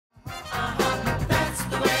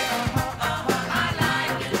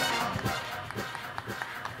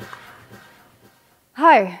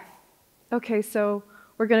Hi. Okay, so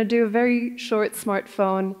we're going to do a very short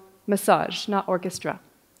smartphone massage, not orchestra.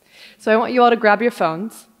 So I want you all to grab your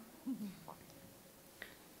phones.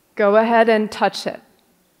 Go ahead and touch it.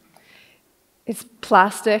 It's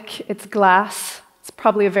plastic, it's glass, it's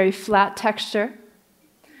probably a very flat texture.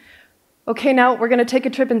 Okay, now we're going to take a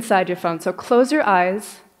trip inside your phone. So close your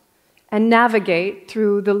eyes and navigate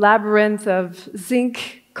through the labyrinth of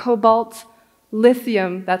zinc, cobalt,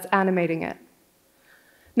 lithium that's animating it.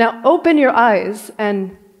 Now open your eyes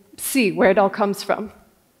and see where it all comes from.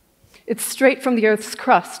 It's straight from the Earth's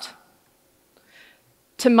crust.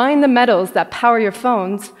 To mine the metals that power your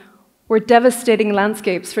phones were devastating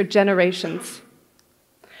landscapes for generations.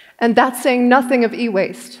 And that's saying nothing of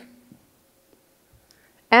e-waste.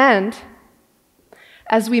 And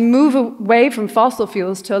as we move away from fossil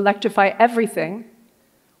fuels to electrify everything,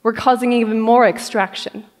 we're causing even more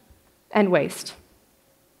extraction and waste.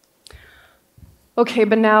 Okay,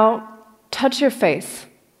 but now touch your face.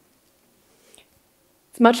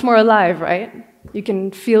 It's much more alive, right? You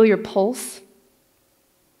can feel your pulse.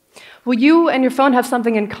 Well, you and your phone have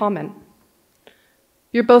something in common.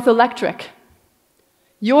 You're both electric.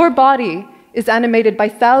 Your body is animated by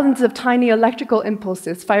thousands of tiny electrical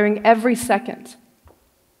impulses firing every second.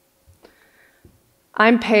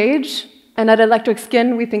 I'm Paige, and at Electric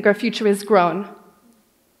Skin, we think our future is grown,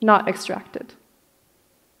 not extracted.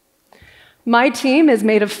 My team is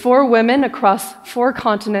made of 4 women across 4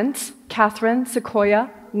 continents, Catherine, Sequoia,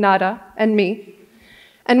 Nada, and me.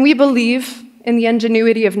 And we believe in the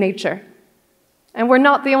ingenuity of nature. And we're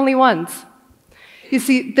not the only ones. You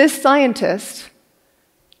see, this scientist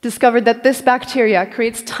discovered that this bacteria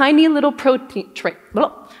creates tiny little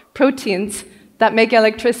proteins that make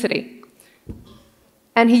electricity.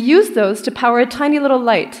 And he used those to power a tiny little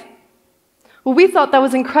light. Well, we thought that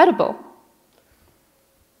was incredible.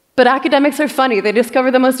 But academics are funny. They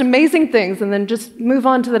discover the most amazing things and then just move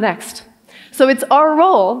on to the next. So it's our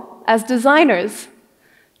role as designers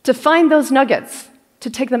to find those nuggets, to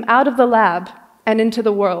take them out of the lab and into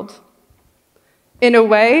the world in a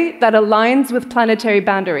way that aligns with planetary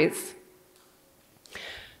boundaries.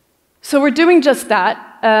 So we're doing just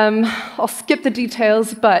that. I'll skip the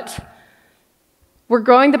details, but we're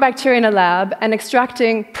growing the bacteria in a lab and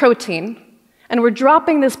extracting protein, and we're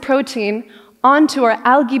dropping this protein onto our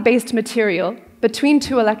algae-based material between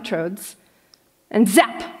 2 electrodes, and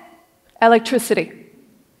zap, electricity.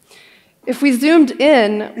 If we zoomed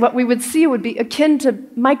in, what we would see would be akin to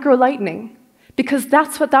micro-lightning, because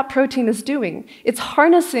that's what that protein is doing. It's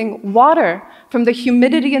harnessing water from the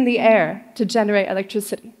humidity in the air to generate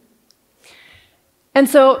electricity. And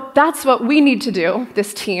so that's what we need to do,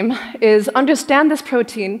 this team, is understand this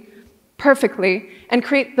protein perfectly and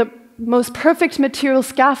create the most perfect material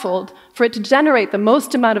scaffold for it to generate the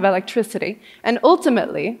most amount of electricity and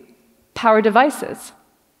ultimately power devices.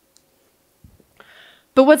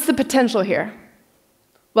 But what's the potential here?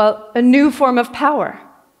 Well, a new form of power.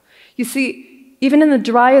 You see, even in the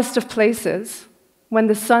driest of places, when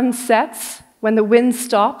the sun sets, when the wind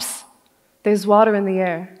stops, there's water in the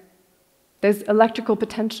air. There's electrical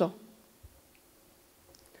potential.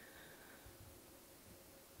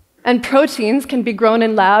 And proteins can be grown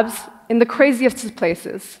in labs in the craziest of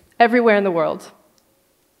places, everywhere in the world.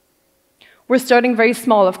 We're starting very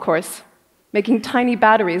small, of course, making tiny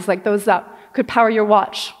batteries like those that could power your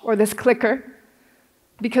watch or this clicker,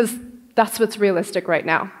 because that's what's realistic right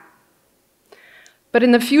now. But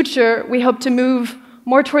in the future, we hope to move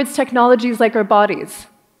more towards technologies like our bodies.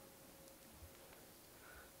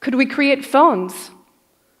 Could we create phones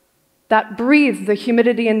that breathe the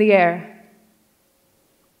humidity in the air?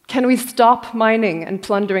 Can we stop mining and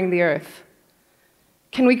plundering the earth?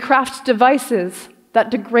 Can we craft devices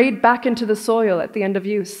that degrade back into the soil at the end of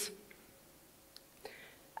use?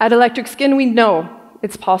 At Electric Skin, we know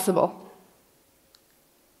it's possible.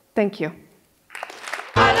 Thank you.